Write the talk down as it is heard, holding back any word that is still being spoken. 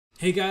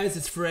Hey guys,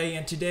 it's Frey,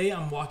 and today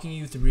I'm walking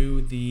you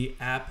through the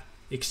app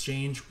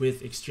Exchange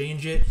with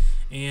Exchange It.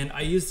 And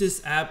I use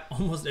this app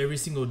almost every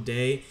single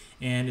day,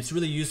 and it's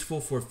really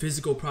useful for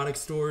physical product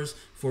stores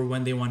for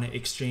when they want to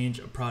exchange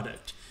a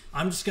product.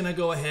 I'm just gonna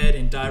go ahead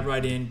and dive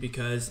right in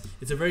because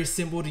it's a very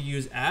simple to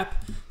use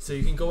app. So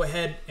you can go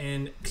ahead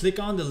and click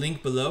on the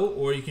link below,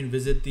 or you can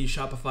visit the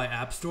Shopify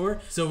App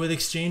Store. So with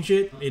Exchange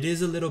It, it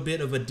is a little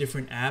bit of a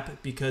different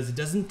app because it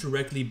doesn't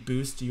directly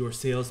boost your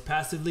sales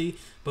passively,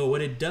 but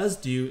what it does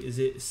do is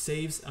it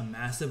saves a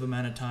massive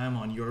amount of time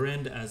on your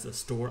end as a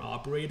store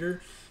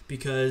operator,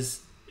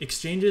 because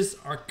exchanges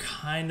are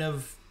kind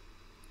of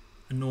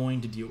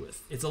annoying to deal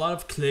with. It's a lot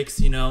of clicks,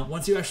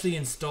 Once you actually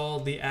install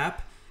the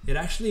app, it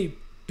actually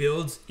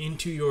builds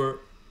into your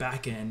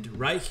backend.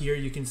 Right here,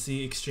 you can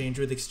see Exchange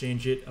with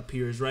Exchange It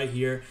appears right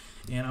here.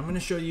 And I'm going to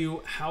show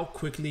you how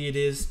quickly it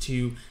is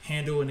to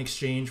handle an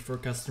exchange for a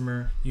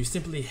customer. You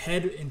simply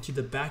head into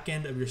the back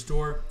end of your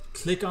store,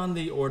 click on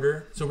the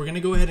order. So we're going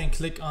to go ahead and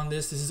click on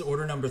this. This is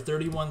order number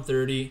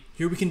 3130.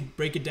 Here we can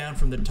break it down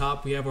from the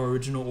top. We have our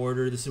original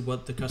order. This is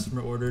what the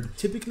customer ordered.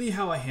 Typically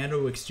how I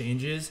handle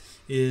exchanges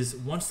is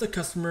once the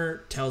customer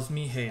tells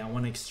me, hey, I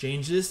want to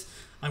exchange this,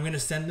 I'm going to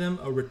send them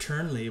a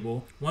return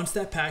label. Once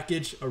that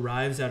package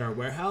arrives at our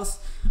warehouse,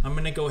 I'm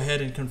going to go ahead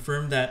and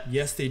confirm that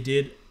yes, they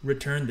did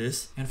return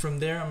this. And from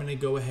there, I'm going to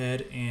go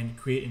ahead and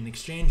create an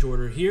exchange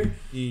order here.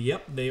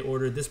 Yep, they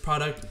ordered this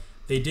product.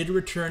 They did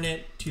return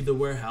it to the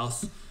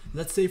warehouse.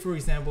 Let's say, for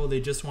example,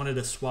 they just wanted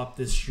to swap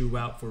this shoe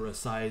out for a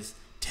size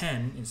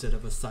 10 instead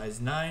of a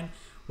size 9.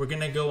 We're going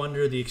to go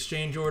under the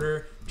exchange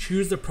order,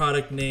 choose the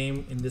product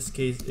name. In this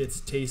case, it's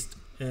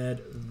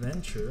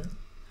Tastemaker.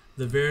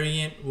 The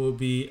variant will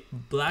be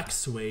black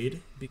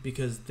suede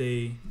because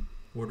they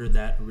ordered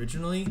that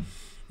originally.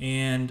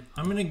 And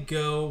I'm gonna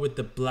go with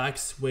the black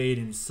suede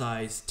in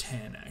size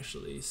 10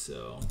 actually.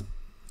 So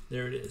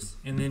there it is.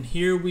 And then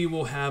here we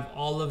will have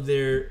all of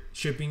their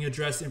shipping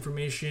address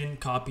information,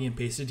 copy and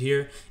pasted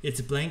here.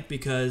 It's blank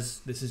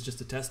because this is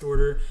just a test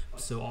order.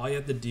 So all you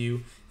have to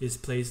do is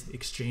place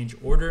exchange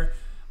order.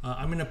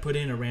 I'm gonna put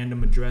in a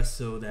random address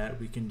so that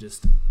we can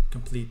just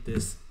complete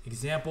this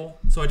example.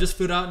 So I just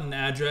filled out an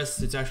address.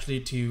 It's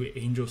actually to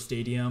Angel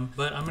Stadium,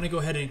 but I'm gonna go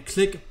ahead and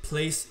click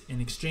place an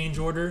exchange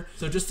order.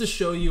 So just to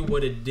show you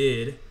what it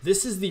did,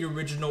 this is the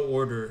original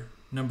order,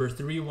 number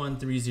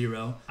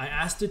 3130. I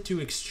asked it to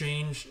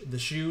exchange the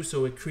shoe,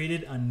 so it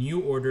created a new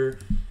order,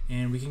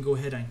 and we can go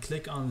ahead and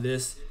click on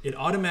this. It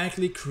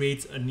automatically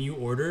creates a new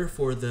order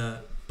for the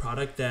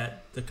product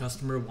that the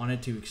customer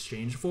wanted to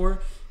exchange for.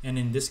 And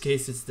in this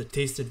case, it's the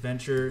Taste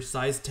Adventure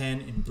size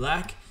 10 in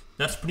black.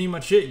 That's pretty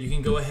much it. You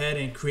can go ahead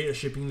and create a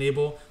shipping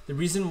label. The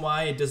reason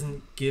why it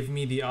doesn't give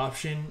me the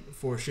option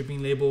for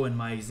shipping label in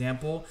my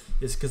example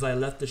is because I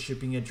left the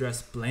shipping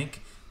address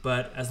blank.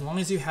 But as long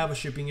as you have a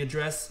shipping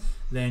address,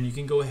 then you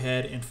can go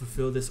ahead and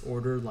fulfill this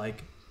order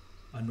like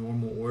a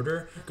normal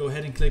order. Go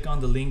ahead and click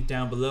on the link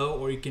down below,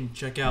 or you can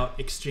check out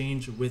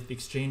Exchange with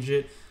Exchange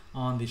It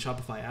on the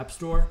Shopify App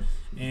Store.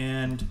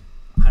 And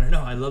I don't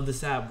know, I love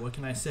this app. What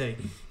can I say?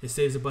 It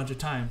saves a bunch of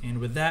time. And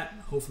with that,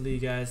 hopefully you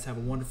guys have a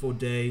wonderful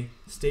day.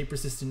 Stay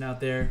persistent out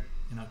there,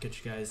 and I'll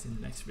catch you guys in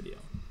the next video.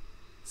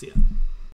 See ya.